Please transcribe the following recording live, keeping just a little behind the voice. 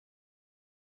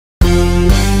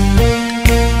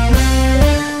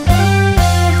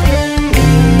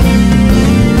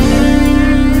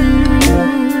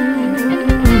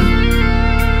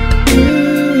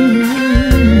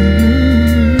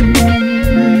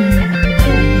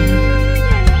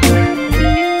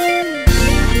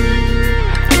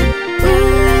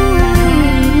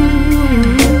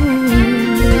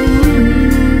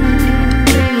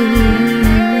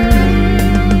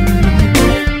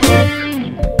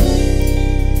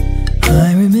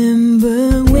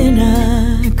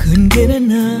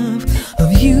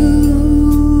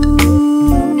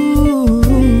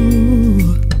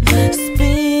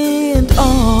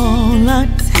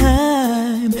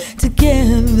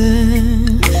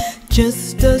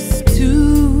just us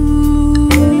two.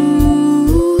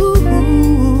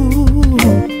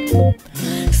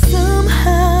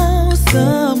 Somehow,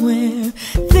 somewhere,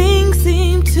 things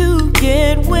seem to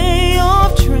get way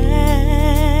off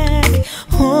track.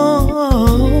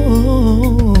 Oh,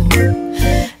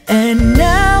 and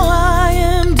now I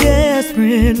am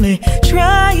desperately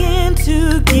trying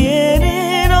to get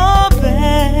it all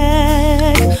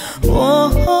back.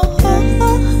 Oh,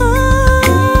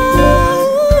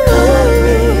 I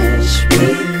wish we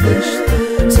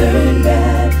could turn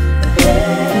back the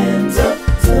hands of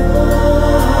time.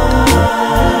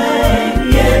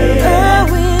 Yeah, I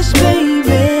wish,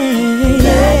 baby,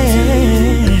 back to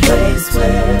the place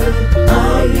where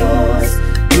I'm yours,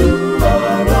 you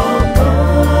are all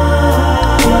mine.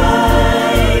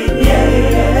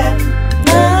 Yeah,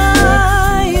 I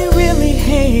really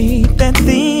hate that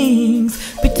things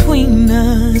between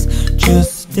us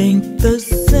just ain't the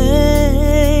same.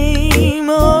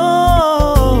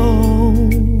 Oh,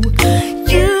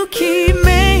 you keep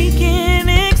making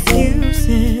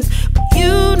excuses, but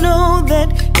you know that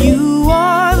you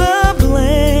are the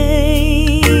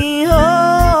blame.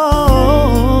 Oh,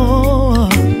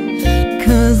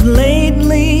 'cause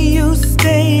lately you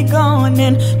stay gone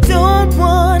and don't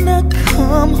wanna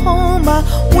come home. I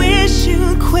wish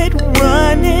you quit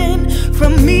running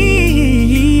from me.